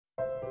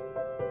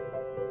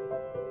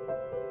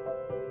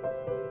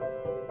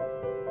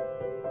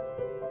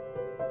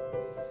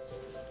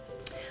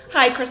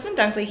Hi, Kristen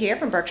Dunkley here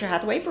from Berkshire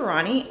Hathaway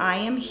Verani. I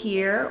am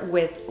here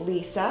with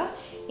Lisa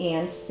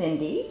and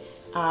Cindy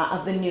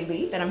of the New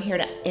Leaf, and I'm here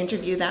to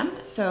interview them.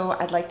 So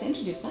I'd like to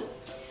introduce them.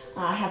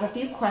 I have a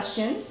few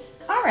questions.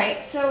 All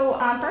right, so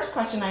first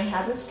question I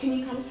had was, can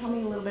you kind of tell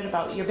me a little bit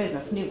about your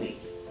business, New Leaf?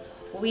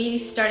 We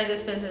started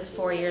this business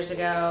 4 years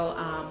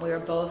ago. We were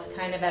both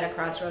kind of at a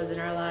crossroads in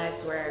our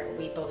lives where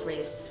we both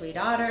raised 3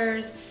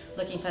 daughters,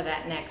 looking for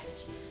that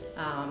next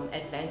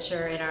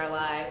adventure in our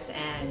lives,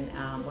 and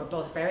we're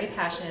both very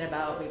passionate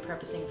about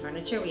repurposing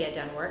furniture. We had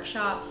done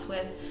workshops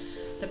with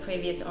the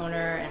previous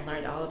owner and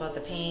learned all about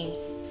the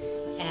paints,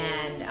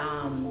 and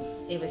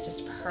it was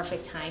just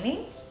perfect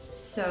timing.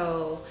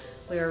 So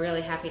we were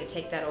really happy to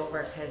take that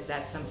over because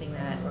that's something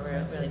that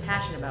we're really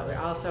passionate about. We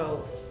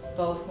also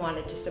both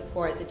wanted to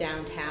support the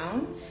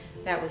downtown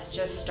that was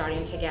just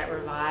starting to get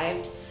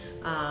revived,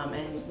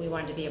 and we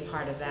wanted to be a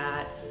part of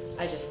that.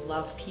 I just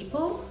love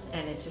people,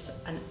 and it's just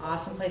an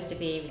awesome place to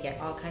be. We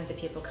get all kinds of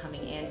people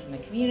coming in from the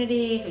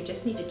community who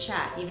just need to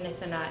chat, even if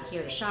they're not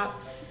here to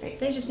shop. Right.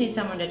 They just need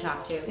someone to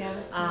talk to. Yeah,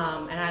 that's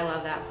nice. And I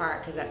love that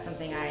part because that's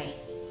something I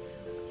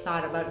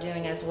thought about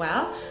doing as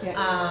well.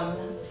 Yeah.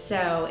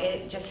 So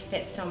it just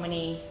fits so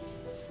many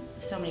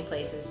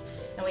places.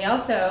 And we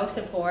also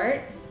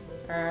support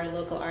our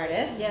local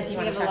artists. Yes, you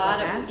we have a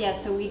lot of,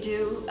 yes, so we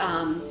do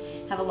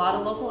have a lot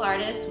of local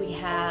artists. We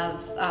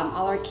have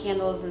all our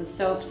candles and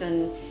soaps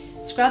and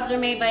scrubs are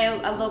made by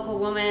a local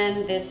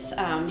woman. This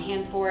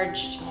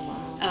hand-forged,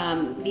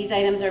 these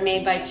items are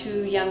made by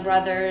 2 young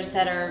brothers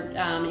that are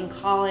in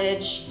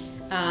college.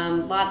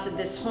 Lots of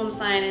this home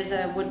sign is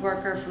a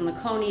woodworker from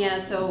Laconia.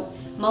 So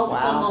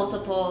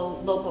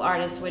multiple local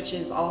artists, which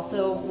is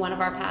also one of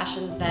our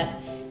passions,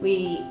 that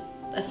we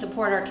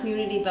support our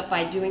community, but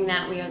by doing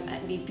that,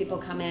 these people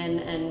come in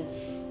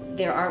and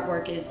their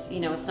artwork is,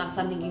 it's not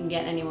something you can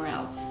get anywhere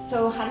else.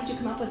 So how did you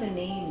come up with the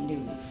name New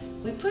Leaf?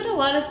 We put a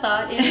lot of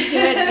thought into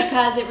it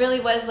because it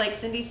really was, like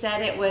Cindy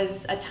said, it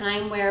was a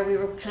time where we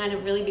were kind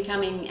of really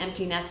becoming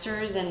empty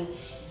nesters, and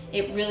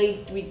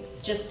we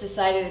just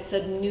decided it's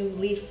a new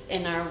leaf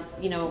in our,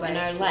 in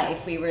our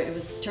life. It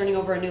was turning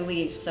over a new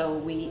leaf, so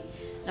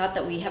not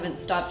that we haven't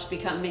stopped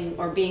becoming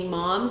or being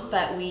moms,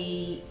 but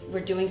we were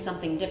doing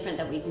something different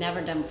that we'd never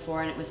done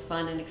before, and it was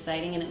fun and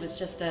exciting, and it was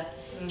just a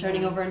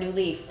turning over a new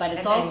leaf. But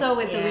it's also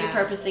with the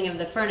repurposing of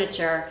the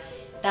furniture,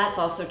 that's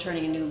also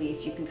turning a new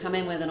leaf. You can come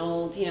in with an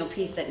old,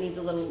 piece that needs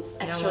a little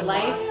extra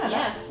life.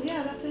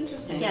 Yeah, that's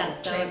interesting.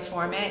 Yes,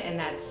 transform it, and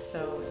that's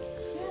so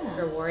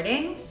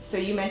rewarding. So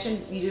you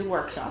mentioned you do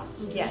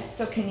workshops. Yes.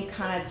 So can you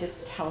kind of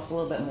just tell us a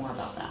little bit more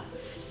about that?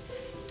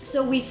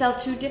 So we sell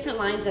 2 different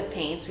lines of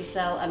paints. We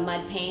sell a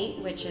mud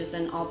paint, which is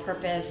an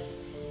all-purpose,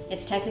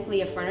 it's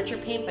technically a furniture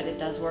paint, but it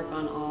does work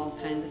on all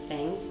kinds of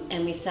things.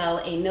 And we sell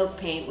a milk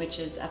paint, which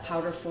is a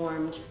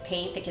powder-formed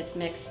paint that gets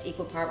mixed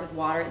equal part with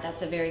water.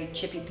 That's a very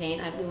chippy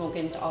paint. We won't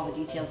get into all the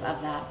details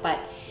of that, but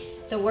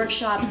the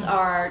workshops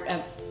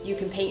are, you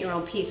can paint your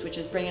own piece, which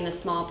is bring in a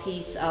small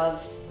piece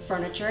of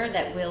furniture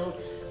that will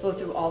go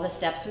through all the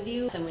steps with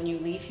you. And when you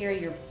leave here,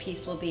 your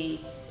piece will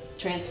be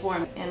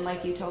transformed. And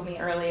like you told me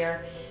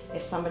earlier,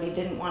 if somebody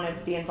didn't want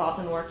to be involved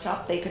in the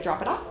workshop, they could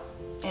drop it off.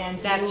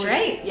 And that's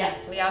right. Yeah.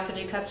 We also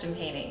do custom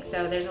painting.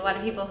 So there's a lot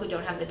of people who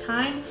don't have the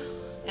time,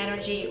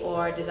 energy,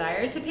 or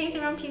desire to paint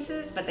their own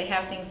pieces, but they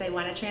have things they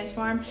want to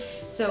transform.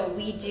 So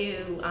we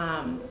do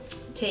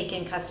take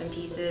in custom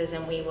pieces,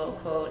 and we will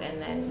quote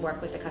and then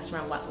work with the customer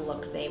on what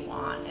look they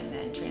want and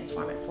then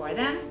transform it for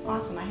them.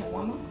 Awesome. I have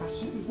one more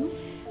question.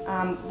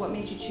 What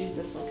made you choose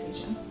this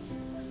location?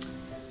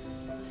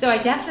 So I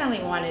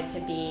definitely wanted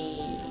to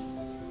be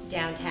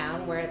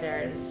downtown where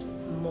there's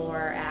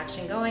more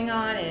action going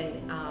on, and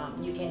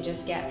you can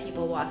just get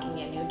people walking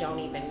in who don't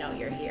even know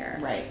you're here.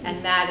 Right.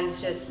 And that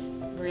is just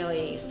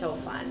really so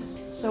fun.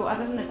 So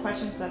other than the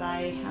questions that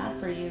I had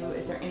for you,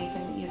 is there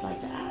anything that you'd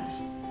like to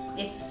add?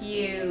 If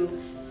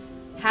you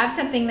have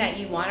something that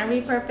you want to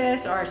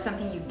repurpose or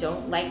something you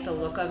don't like the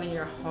look of in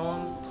your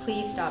home,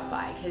 please stop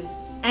by, because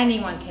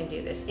anyone can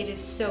do this. It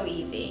is so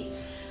easy.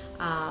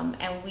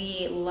 And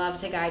we love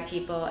to guide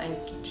people and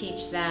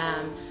teach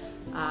them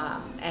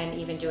and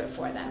even do it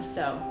for them.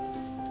 So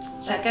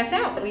check us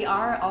out. We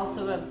are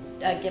also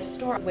a gift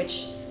store,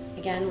 which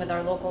again with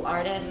our local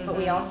artists, but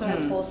we also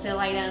have wholesale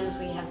items,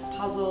 we have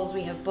puzzles,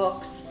 we have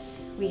books,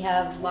 we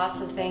have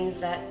lots of things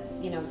that,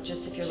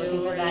 just if you're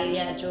looking for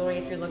that, jewelry,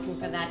 if you're looking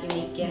for that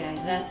unique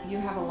gift. You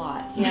have a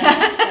lot.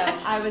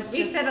 Yeah, so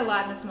we fit a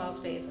lot in a small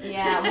space.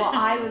 Yeah, well,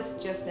 I was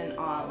just in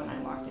awe when I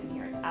walked in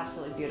here. It's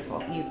absolutely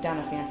beautiful. You've done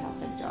a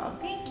fantastic job.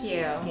 Thank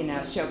you.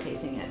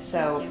 Showcasing it.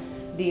 So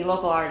the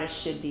local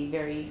artists should be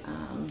very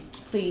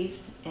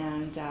pleased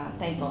and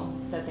thankful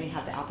that they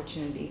have the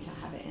opportunity to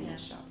have it in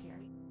this shop.